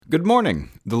Good morning.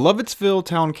 The Lovettsville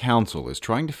Town Council is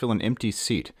trying to fill an empty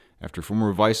seat after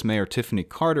former Vice Mayor Tiffany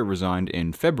Carter resigned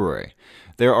in February.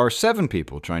 There are 7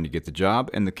 people trying to get the job,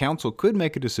 and the council could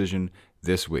make a decision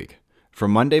this week.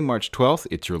 From Monday, March 12th,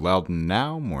 it's your Loudoun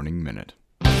Now Morning Minute.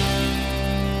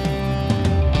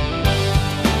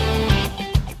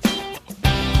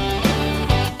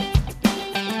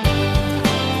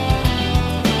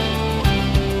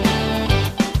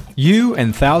 You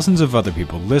and thousands of other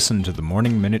people listen to the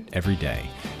Morning Minute every day.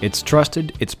 It's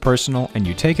trusted, it's personal, and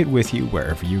you take it with you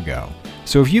wherever you go.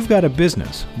 So if you've got a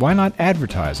business, why not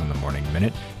advertise on the Morning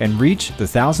Minute and reach the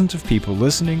thousands of people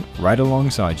listening right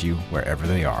alongside you wherever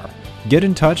they are? Get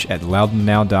in touch at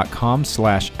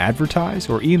loudounnow.com/advertise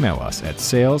or email us at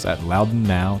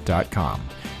sales@loudounnow.com.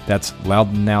 That's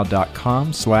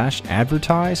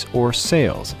loudounnow.com/advertise or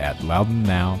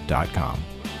sales@loudounnow.com.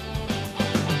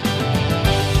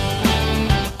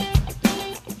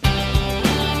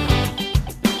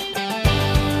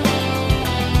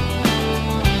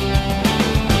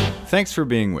 Thanks for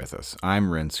being with us. I'm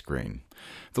Renss Greene.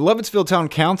 The Lovettsville Town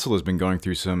Council has been going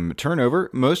through some turnover.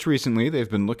 Most recently,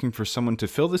 they've been looking for someone to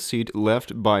fill the seat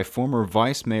left by former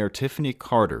Vice Mayor Tiffany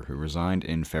Carter, who resigned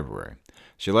in February.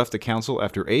 She left the council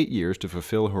after 8 years to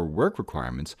fulfill her work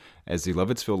requirements as the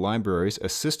Lovettsville Library's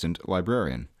assistant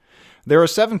librarian. There are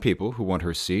 7 people who want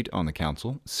her seat on the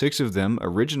council. 6 of them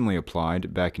originally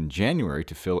applied back in January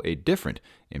to fill a different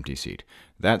empty seat.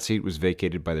 That seat was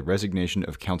vacated by the resignation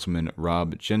of Councilman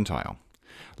Rob Gentile.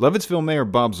 Lovettsville Mayor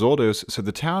Bob Zoldos said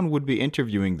the town would be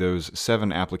interviewing those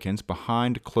 7 applicants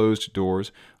behind closed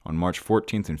doors on March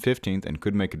 14th and 15th and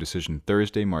could make a decision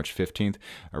Thursday, March 15th,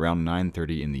 around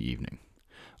 9:30 in the evening.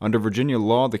 Under Virginia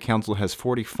law, the council has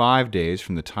 45 days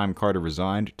from the time Carter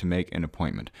resigned to make an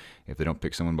appointment. If they don't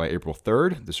pick someone by April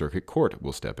 3rd, the circuit court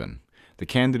will step in. The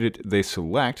candidate they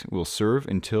select will serve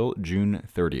until June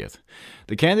 30th.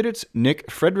 The candidates: Nick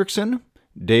Fredrickson,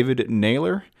 David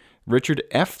Naylor, Richard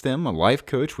Them, a life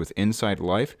coach with Insight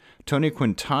Life, Tony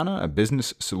Quintana, a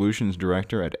business solutions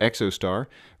director at ExoStar,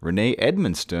 Renee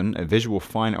Edmonston, a visual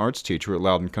fine arts teacher at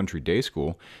Loudoun Country Day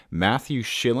School, Matthew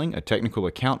Schilling, a technical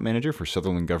account manager for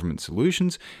Sutherland Government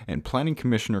Solutions, and Planning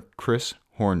Commissioner Chris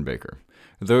Hornbaker.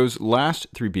 Those last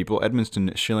 3 people,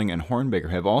 Edmonston, Schilling, and Hornbaker,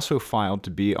 have also filed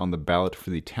to be on the ballot for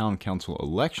the town council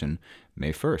election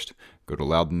May 1st. Go to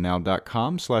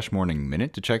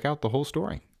loudounnow.com/morningminute to check out the whole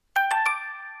story.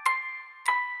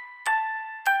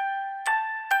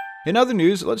 In other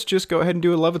news, let's just go ahead and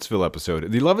do a Lovettsville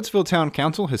episode. The Lovettsville Town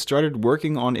Council has started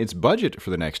working on its budget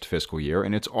for the next fiscal year,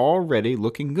 and it's already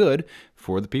looking good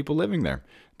for the people living there.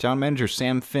 Town Manager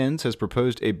Sam Finns has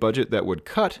proposed a budget that would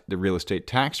cut the real estate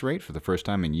tax rate for the first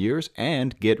time in years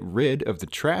and get rid of the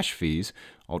trash fees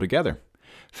altogether.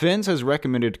 Finns has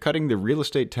recommended cutting the real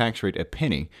estate tax rate a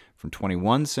penny from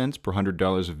 21 cents per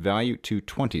 $100 of value to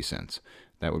 20 cents.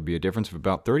 That would be a difference of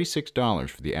about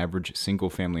 $36 for the average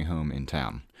single-family home in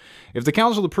town. If the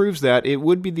council approves that, it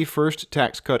would be the first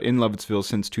tax cut in Lovettsville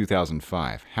since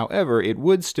 2005. However, it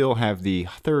would still have the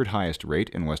 3rd highest rate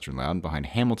in Western Loudoun, behind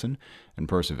Hamilton and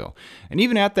Purcellville. And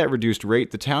even at that reduced rate,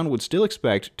 the town would still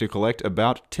expect to collect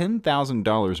about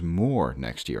 $10,000 more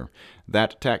next year.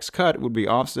 That tax cut would be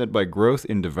offset by growth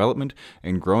in development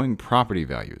and growing property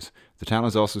values. The town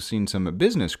has also seen some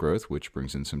business growth, which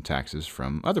brings in some taxes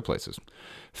from other places.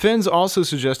 Finns also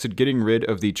suggested getting rid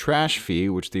of the trash fee,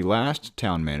 which the last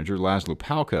town manager, Laszlo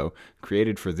Palko,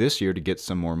 created for this year to get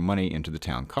some more money into the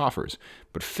town coffers.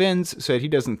 But Finns said he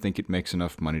doesn't think it makes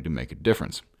enough money to make a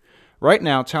difference. Right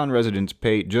now, town residents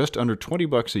pay just under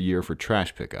 $20 a year for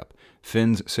trash pickup.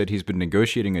 Finns said he's been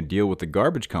negotiating a deal with the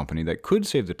garbage company that could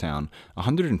save the town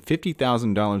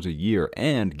 $150,000 a year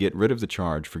and get rid of the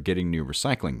charge for getting new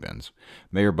recycling bins.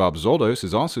 Mayor Bob Zoldos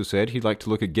has also said he'd like to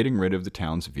look at getting rid of the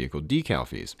town's vehicle decal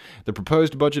fees. The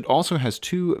proposed budget also has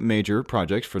 2 major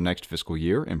projects for next fiscal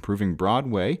year: improving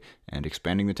Broadway and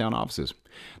expanding the town offices.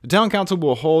 The town council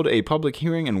will hold a public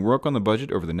hearing and work on the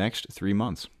budget over the next 3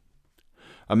 months.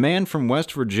 A man from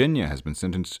West Virginia has been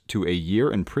sentenced to a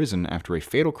year in prison after a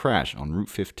fatal crash on Route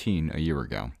 15 a year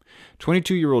ago.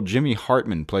 22-year-old Jimmy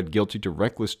Hartman pled guilty to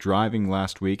reckless driving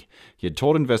last week. He had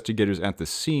told investigators at the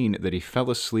scene that he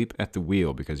fell asleep at the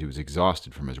wheel because he was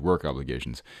exhausted from his work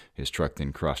obligations. His truck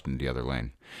then crossed into the other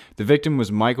lane. The victim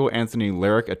was Michael Anthony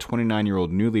Larrick, a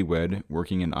 29-year-old newlywed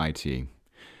working in IT.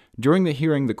 During the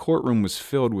hearing, the courtroom was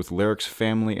filled with Larrick's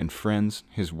family and friends.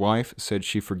 His wife said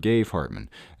she forgave Hartman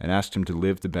and asked him to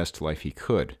live the best life he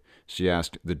could. She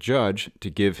asked the judge to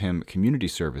give him community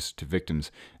service to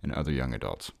victims and other young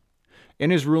adults. In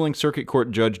his ruling, Circuit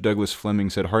Court Judge Douglas Fleming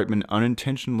said Hartman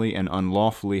unintentionally and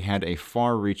unlawfully had a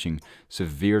far-reaching,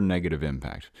 severe negative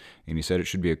impact, and he said it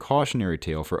should be a cautionary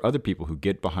tale for other people who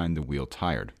get behind the wheel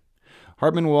tired.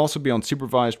 Hartman will also be on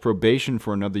supervised probation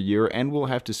for another year and will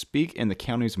have to speak in the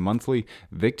county's monthly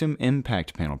Victim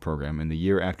Impact Panel program in the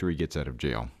year after he gets out of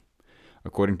jail.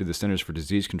 According to the Centers for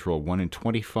Disease Control, 1 in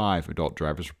 25 adult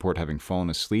drivers report having fallen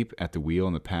asleep at the wheel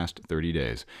in the past 30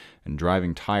 days, and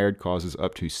driving tired causes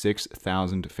up to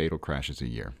 6,000 fatal crashes a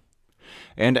year.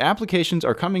 And applications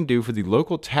are coming due for the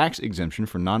local tax exemption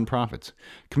for nonprofits.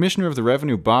 Commissioner of the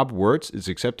Revenue Bob Wirtz is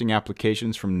accepting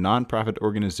applications from nonprofit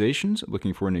organizations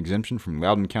looking for an exemption from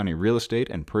Loudoun County real estate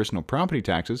and personal property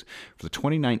taxes for the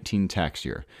 2019 tax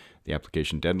year. The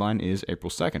application deadline is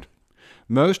April 2nd.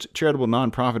 Most charitable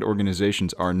nonprofit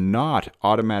organizations are not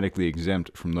automatically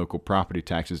exempt from local property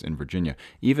taxes in Virginia,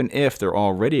 even if they're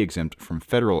already exempt from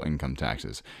federal income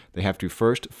taxes. They have to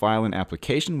first file an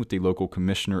application with the local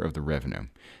commissioner of the revenue.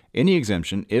 Any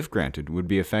exemption, if granted, would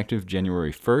be effective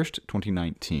January 1st,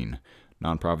 2019.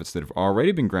 Nonprofits that have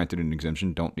already been granted an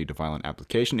exemption don't need to file an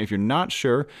application. If you're not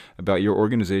sure about your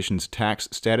organization's tax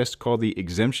status, call the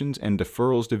Exemptions and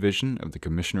Deferrals Division of the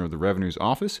Commissioner of the Revenue's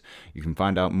office. You can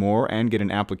find out more and get an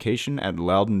application at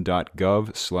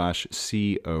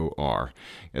loudoun.gov/COR.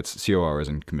 It's COR as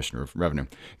in Commissioner of Revenue.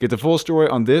 Get the full story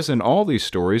on this and all these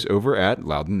stories over at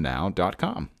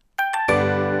loudounnow.com.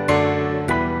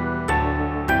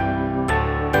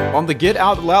 On the Get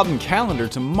Out Loudoun calendar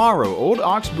tomorrow, Old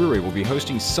Ox Brewery will be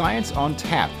hosting Science on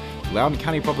Tap, Loudoun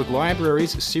County Public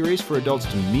Library's series for adults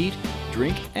to meet,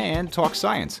 drink, and talk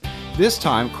science. This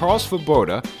time, Carl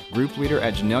Svoboda, group leader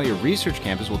at Genelia Research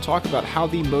Campus, will talk about how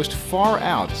the most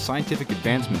far-out scientific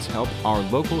advancements help our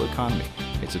local economy.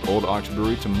 It's at Old Ox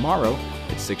Brewery tomorrow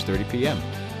at 6:30 p.m.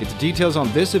 Get the details on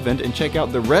this event and check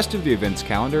out the rest of the events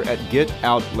calendar at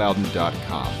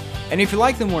getoutloudoun.com. And if you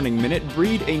like the Morning Minute,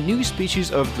 breed a new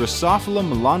species of Drosophila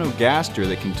melanogaster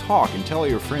that can talk, and tell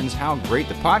your friends how great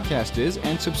the podcast is,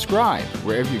 and subscribe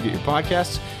wherever you get your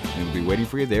podcasts, and we'll be waiting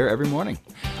for you there every morning.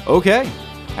 Okay,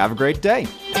 have a great day.